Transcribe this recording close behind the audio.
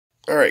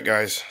Alright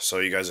guys, so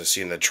you guys have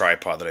seen the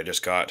tripod that I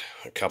just got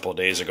a couple of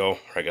days ago,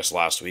 or I guess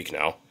last week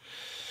now.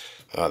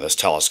 This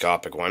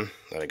telescopic one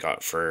that I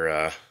got for,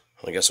 I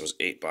guess it was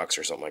 $8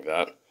 or something like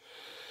that.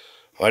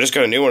 Well, I just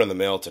got a new one in the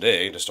mail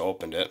today, just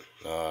opened it.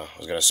 I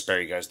was going to spare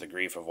you guys the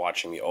grief of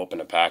watching me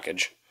open a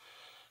package.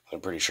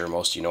 I'm pretty sure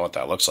most of you know what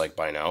that looks like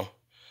by now.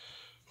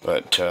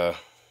 But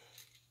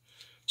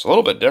it's a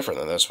little bit different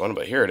than this one,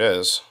 but here it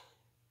is.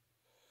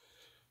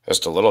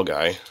 Just a little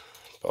guy,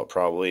 about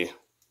probably,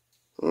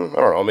 I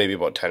don't know, maybe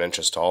about 10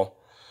 inches tall.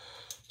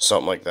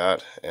 Something like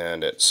that.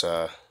 And it's,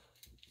 I'll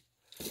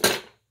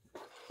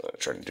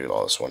try to do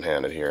all this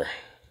one-handed here.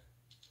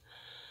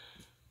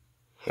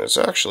 It's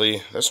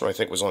actually, this one I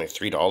think was only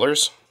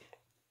 $3.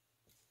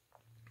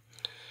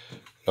 It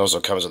also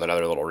comes with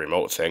another little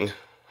remote thing,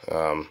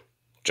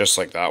 just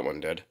like that one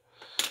did.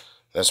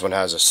 This one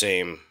has the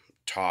same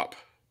top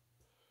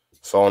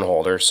phone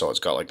holder, so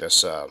it's got like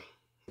this,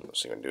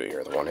 what's he gonna do here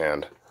with one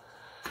hand?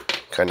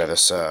 Kind of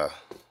this,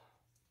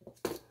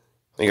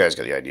 you guys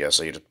get the idea.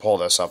 So you just pull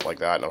this up like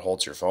that and it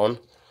holds your phone.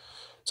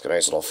 It's got a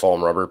nice little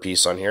foam rubber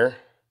piece on here.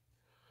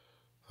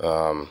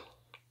 It's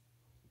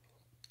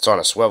on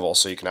a swivel,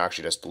 so you can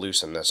actually just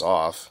loosen this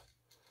off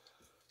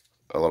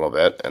a little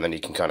bit, and then you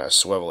can kind of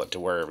swivel it to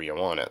wherever you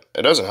want it.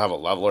 It doesn't have a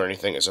level or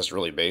anything, it's just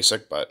really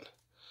basic, but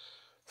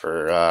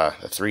for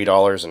the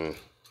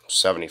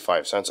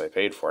 $3.75 I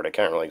paid for it, I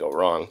can't really go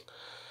wrong.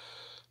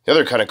 The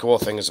other kind of cool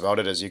thing about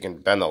it is you can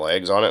bend the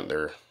legs on it.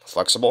 They're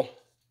flexible.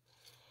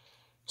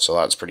 So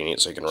that's pretty neat,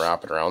 so you can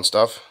wrap it around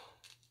stuff.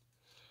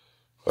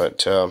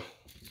 But,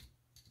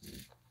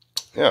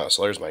 yeah,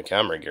 so there's my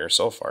camera gear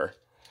so far.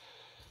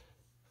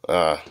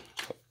 I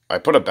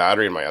put a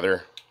battery in my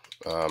other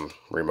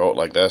remote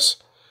like this,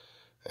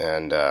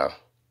 and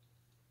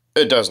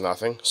it does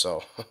nothing,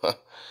 so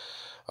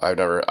I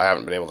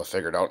haven't been able to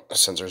figure it out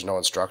since there's no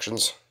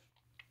instructions.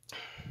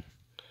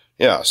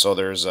 Yeah, so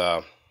there's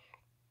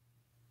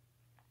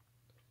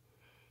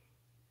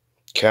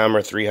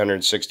camera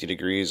 360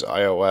 degrees,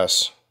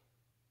 iOS.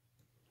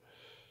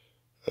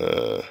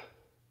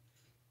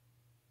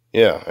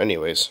 Yeah,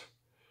 anyways,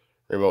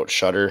 remote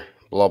shutter,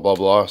 blah, blah,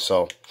 blah.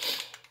 So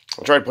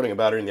I tried putting a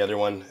battery in the other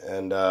one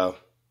and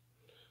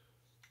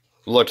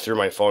looked through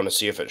my phone to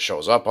see if it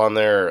shows up on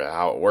there,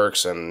 how it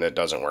works, and it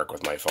doesn't work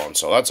with my phone.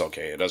 So that's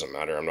okay. It doesn't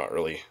matter. I'm not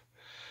really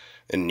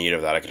in need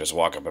of that. I could just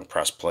walk up and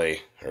press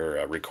play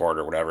or record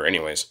or whatever.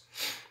 Anyways.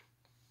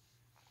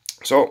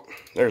 So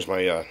there's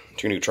my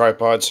two new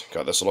tripods.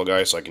 Got this little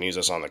guy so I can use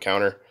this on the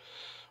counter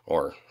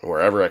or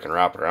wherever I can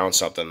wrap it around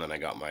something. Then I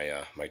got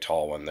my my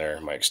tall one there,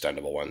 my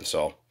extendable one.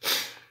 So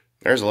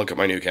there's a look at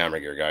my new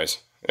camera gear, guys.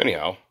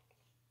 Anyhow,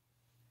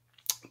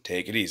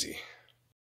 take it easy.